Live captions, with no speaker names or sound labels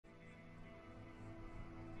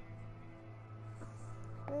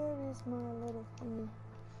is my little thingy?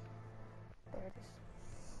 There it is.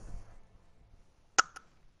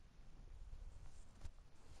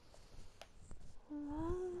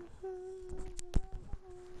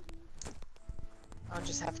 I'll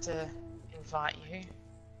just have to invite you.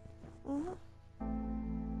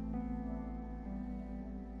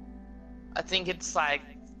 I think it's like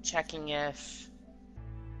checking if...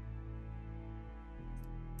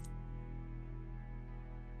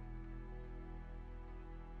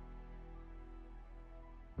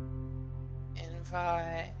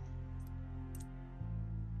 Invite...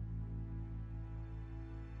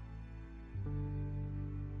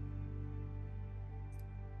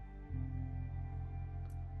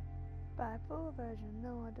 Buy full version.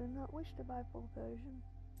 No, I do not wish to buy full version.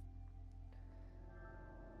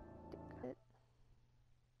 It.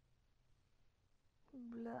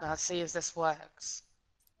 Let's see if this works.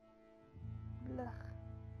 Blah.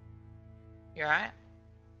 You alright?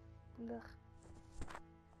 Blah.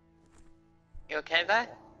 You okay there?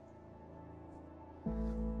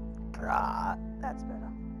 That's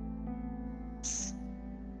better.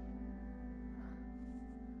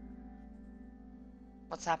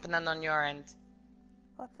 What's happening on your end?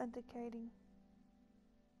 Authenticating.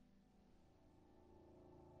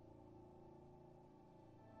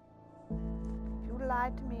 If you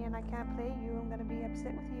lied to me and I can't play you, I'm gonna be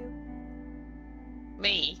upset with you.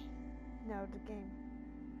 Me? No, the game.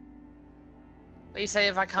 What do you say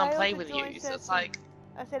if I can't Failed play to with join you? So it's session. like...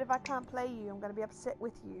 I said if I can't play you, I'm gonna be upset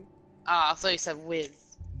with you. Ah, I thought you said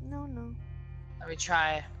with. No, no. Let me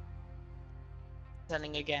try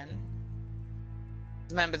sending again.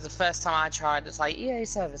 Remember the first time I tried, it's like EA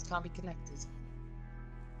servers can't be connected.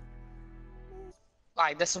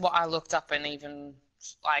 Like this is what I looked up and even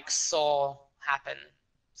like saw happen.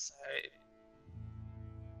 So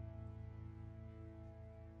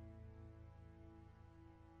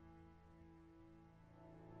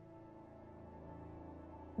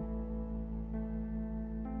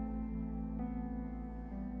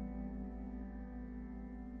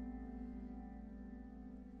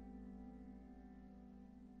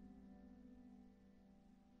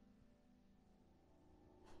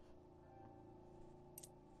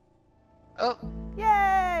oh.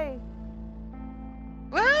 Yay!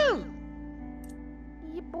 Woo!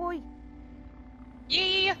 Yeah, boy.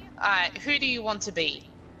 Yeah. Alright, who do you want to be?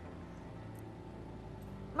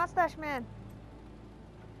 Mustache man.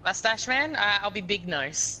 Mustache Man? I'll be Big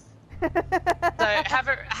Nose. So have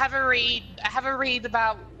a read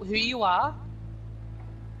about who you are.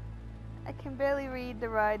 I can barely read the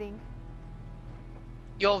writing.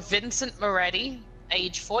 You're Vincent Moretti,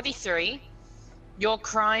 age 43. Your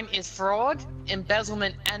crime is fraud,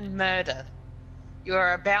 embezzlement, and murder. You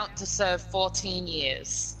are about to serve 14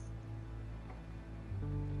 years.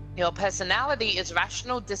 Your personality is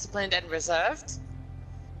rational, disciplined, and reserved.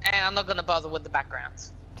 And I'm not going to bother with the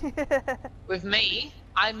background. With me,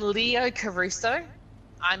 I'm Leo Caruso.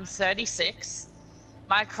 I'm 36.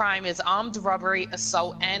 My crime is armed robbery,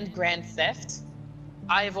 assault, and grand theft.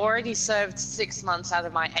 I have already served 6 months out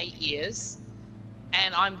of my 8 years.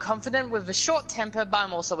 And I'm confident with a short temper, but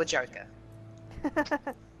I'm also a joker.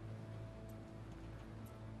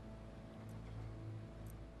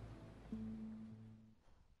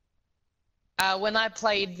 When I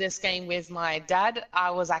played this game with my dad, I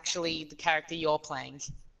was actually the character you're playing.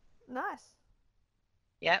 Nice.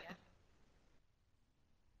 Yep.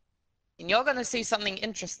 And you're gonna see something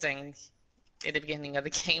interesting at the beginning of the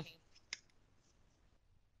game.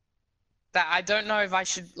 That I don't know if I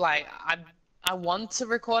should, like, I want to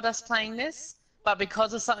record us playing this, but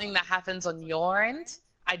because of something that happens on your end,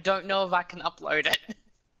 I don't know if I can upload it.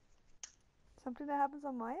 Something that happens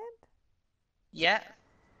on my end? Yeah.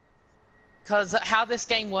 Because how this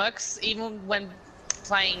game works, even when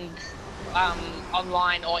playing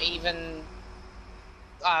online or even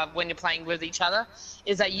when you're playing with each other,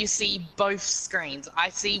 is that you see both screens. I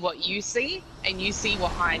see what you see, and you see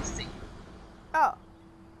what I see. Oh.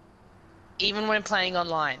 Even when playing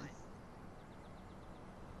online.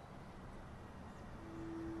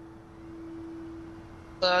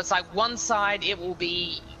 So it's like one side it will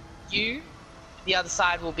be you, the other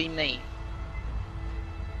side will be me.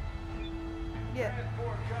 Yeah.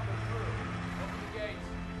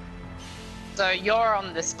 So you're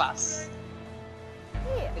on this bus.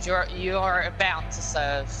 Yeah. 'Cause you're about to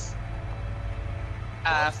serve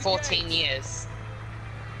 14 years.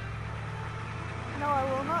 No, I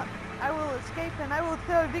will not. I will escape and I will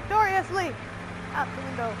serve victoriously. Out the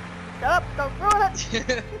window. Shut up! Don't ruin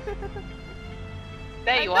it.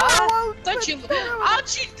 There you I are. won't Don't you? put you-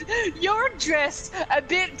 Aren't you? You're dressed a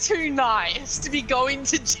bit too nice to be going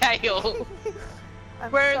to jail.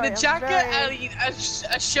 Wearing the sorry, jacket,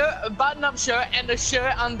 a shirt, a button-up shirt, and a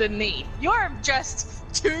shirt underneath. You're just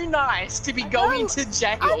too nice to be going to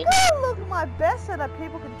jail. I gotta look my best so that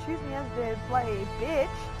people can choose me as their bloody bitch.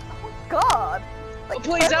 Oh God. Like,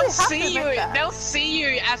 Please, totally they'll have to see admit you. that. They'll see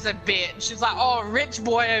you as a bitch. It's like, oh, rich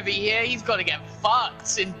boy over here. He's got to get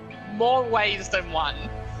fucked in more ways than one.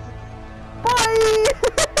 Bye.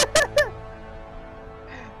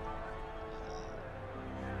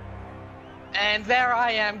 And there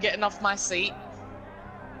I am getting off my seat.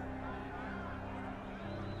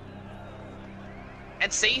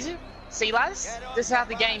 And see, lads, this is how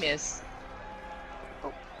the game is.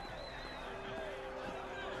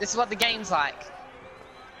 This is what the game's like.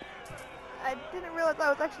 I didn't realize I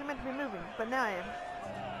was actually meant to be moving, but now I am.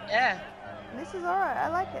 Yeah. And this is alright, I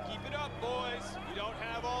like it. Keep it up, boys. We don't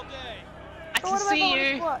have all day. I So can what about see going to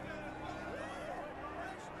you. squat?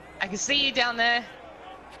 I can see you down there.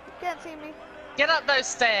 You can't see me. Get up those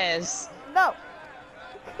stairs. No.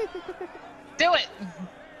 Do it.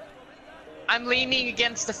 I'm leaning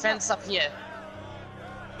against the fence up here.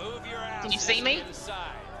 Move your ass. Can you see me?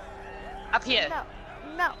 Inside. Up here. No.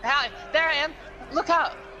 No. Hi. There I am. Look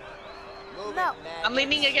up. Move No. it, man. I'm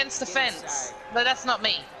leaning against the fence. Inside. But that's not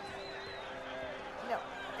me. No.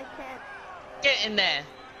 I can't. Get in there.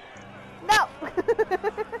 No.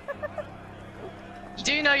 You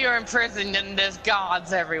do know you're in prison and there's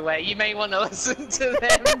guards everywhere. You may want to listen to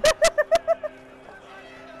them.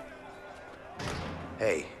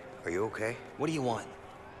 Hey, are you okay? What do you want?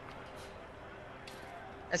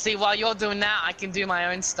 And see, while you're doing that, I can do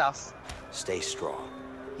my own stuff. Stay strong.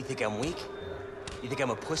 You think I'm weak? You think I'm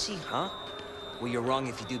a pussy, huh? Well, you're wrong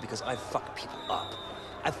if you do, because I fuck people up.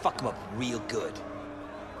 I fuck them up real good.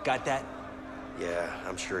 Got that? Yeah,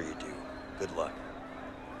 I'm sure you do. Good luck.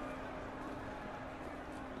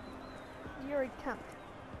 You're a cunt.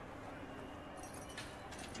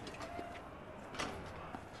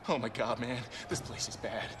 Oh my God, man, this place is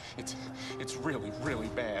bad. It's really, really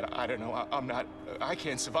bad. I don't know. I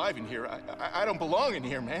can't survive in here. I don't belong in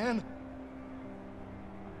here, man.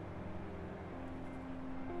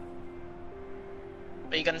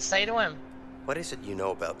 What are you gonna say to him? What is it you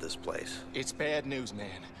know about this place? It's bad news,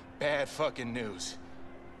 man. Bad fucking news.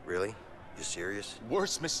 Really? You serious?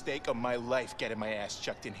 Worst mistake of my life getting my ass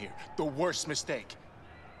chucked in here. The worst mistake.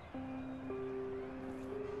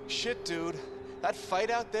 Shit, dude. That fight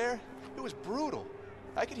out there, it was brutal.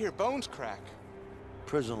 I could hear bones crack.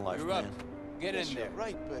 Prison life, You're up. man. Get in there.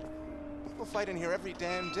 Right, but people fight in here every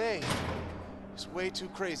damn day. It's way too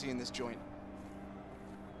crazy in this joint.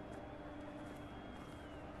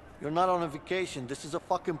 You're not on a vacation. This is a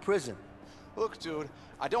fucking prison. Look, dude,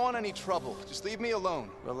 I don't want any trouble. Just leave me alone.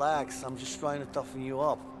 Relax. I'm just trying to toughen you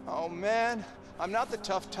up. Oh, man. I'm not the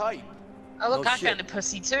tough type. Oh look, No I shit. found a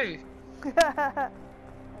pussy too.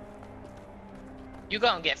 You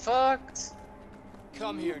gonna get fucked.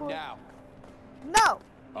 Come here now. No.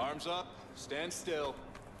 Arms up. Stand still.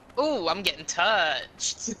 Ooh, I'm getting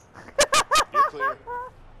touched. You're clear.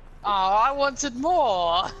 Oh, I wanted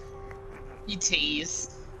more. You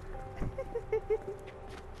tease.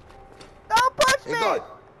 Don't push me. Hey, God.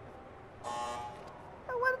 I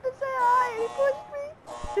wanted to say hi. He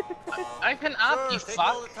pushed me. Open up, you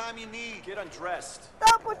fuck. time you need. Get undressed.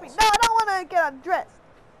 Don't push me. No, I don't want to get undressed.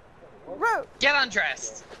 Rude. Get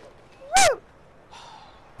undressed. Rude.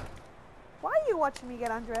 Why are you watching me get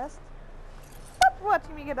undressed? Stop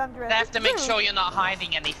watching me get undressed. I have to It's make rude. sure you're not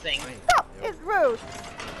hiding anything. Stop. It's rude.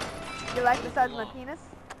 You like the size of my penis?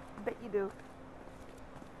 I bet you do.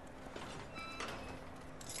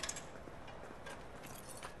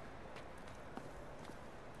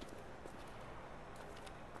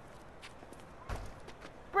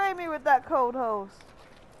 Spray me with that cold hose.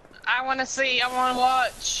 I wanna see, I wanna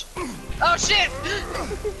watch. Oh shit!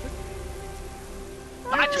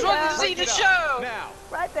 I just wanted to see the show! Now.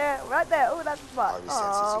 Right there, right there. Oh, that's the spot.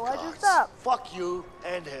 Oh, why'd you stop? Fuck you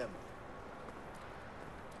and him.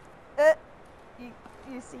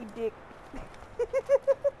 You see dick.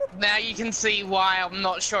 Now you can see why I'm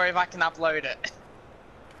not sure if I can upload it.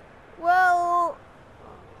 Well,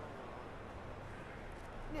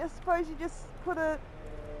 I suppose you just put a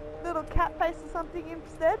little cat face or something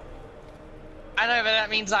instead. I know, but that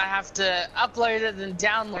means I have to upload it, then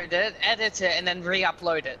download it, edit it, and then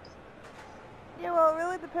re-upload it. Yeah, well, it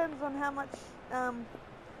really depends on how much,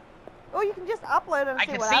 or you can just upload it and I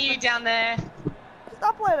see can what see happens. you down there, Just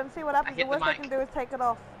upload it and see what happens. The hit the worst they mic. can do is take it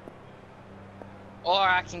off. or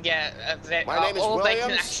I can get a My name is or they can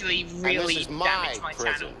Williams, actually and really this is my damage my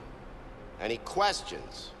prison. channel. Any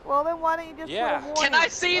questions? Well, then why don't you just Yeah. put a warning? Can I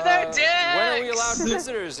see their dicks? When are we allowed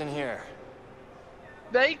visitors in here?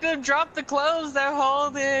 Make them drop the clothes they're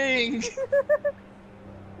holding.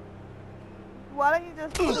 Why don't you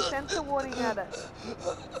just put a censor warning at it?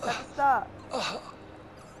 At the start.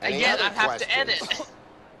 Any Again, other I have to questions? edit.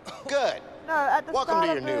 Good. No, at the Welcome start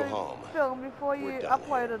to of your the new home. film before you We're done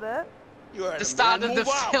uploaded it. You're The start of the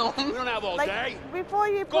film. We don't have all Like day. before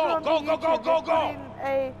you put Go, it on go, the go, YouTube, go, go, just go. put in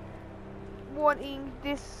a warning.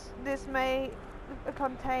 This may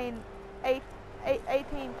contain 18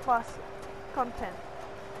 plus content.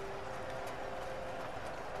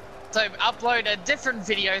 So upload a different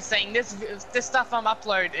video saying this stuff I'm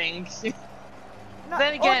uploading. No,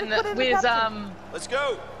 Then or again, just put it in the with caption. Let's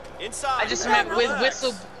go. Inside. I just Yeah, remember with relax.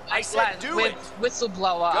 I said do with it.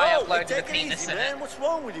 whistleblower, Go. I and uploaded take the it penis easy, in man. it. What's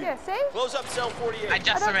wrong with you? Yeah, see? Close up cell 48. I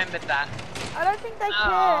just remembered that. I don't think they care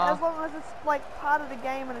Aw. as long as it's like part of the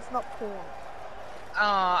game and it's not porn.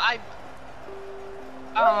 Oh,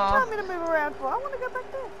 What are you telling me to move around for? I want to go back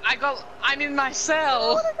there. I'm in my I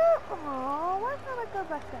cell. want to go. Oh, why can't I go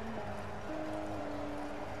back down there?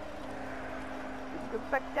 Go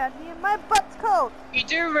back down here. My butt's cold. You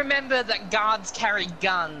do remember that guards carry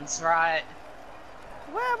guns, right?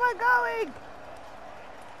 Where am I going?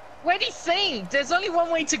 Where do you think? There's only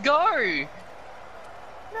one way to go.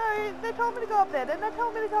 No, they told me to go up there. Then they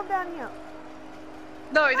told me to come down here.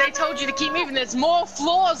 No, they told you to keep moving. There's more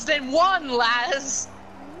floors than one, Laz.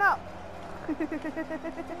 No.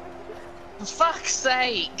 For fuck's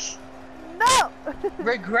sake. No.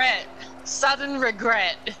 Regret. Sudden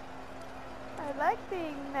regret. I like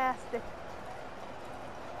being nasty.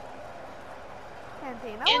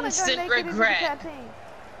 Canteen. I want to go Instant naked regret. into the canteen.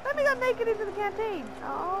 Let me go naked into the canteen.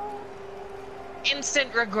 Oh.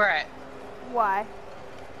 Instant regret. Why?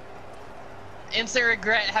 Instant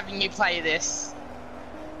regret having you play this.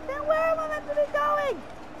 Then where am I meant to be going?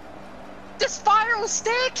 The spiral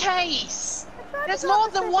staircase! I tried to There's go more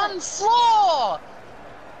up the than stairs. one floor!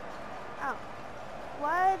 Oh.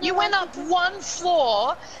 Why? did You I went up keep- one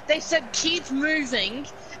floor, they said keep moving,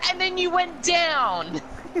 and then you went down.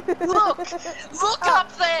 Look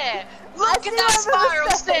up there! Look I at see that my spiral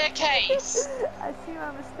mistake. staircase! I see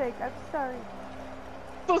my mistake. I'm sorry.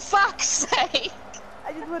 For fuck's sake!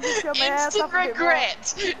 I just wanted to show my ass Instant off a bit more.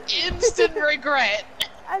 regret! Instant regret!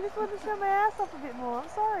 I just wanted to show my ass off a bit more. I'm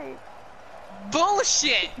sorry.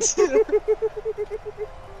 Bullshit! And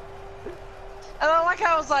I like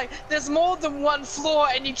how I was like, there's more than one floor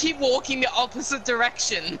and you keep walking the opposite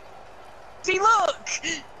direction. See, look!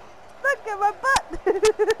 Look at my butt.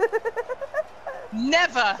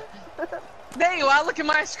 Never! There you are, look at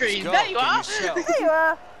my screen. Go, There you get are! your shell. There you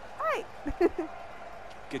are. Hi.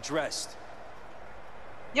 Get dressed.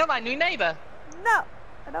 You're my new neighbor. No,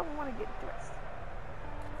 I don't want to get dressed.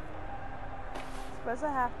 Suppose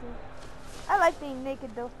I have to. I like being naked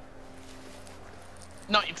though.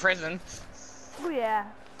 Not in prison. Oh yeah.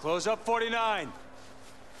 Close up 49.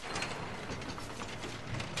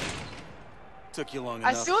 Took you long enough.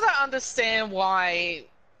 I still don't understand why,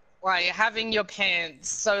 like, having your pants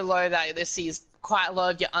so low that this is quite a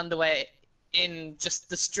lot of your underwear in just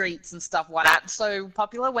the streets and stuff like that so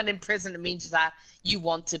popular, when in prison it means that you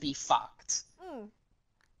want to be fucked.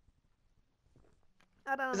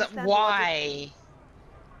 I don't Is that understand. the logic. why?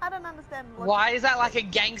 I don't understand. the logic. Why is that like a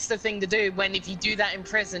gangster thing to do when if you do that in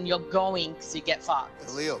prison you're going to get fucked?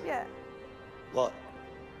 Hey, Leo, Yeah. What?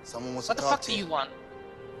 someone wants What to the talk fuck to do you want?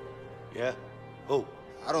 Yeah? Who?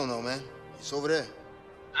 I don't know, man. He's over there.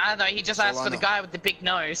 I don't know, he just So asked I for the know. guy with the big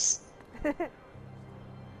nose.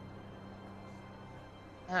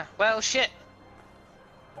 Well, shit.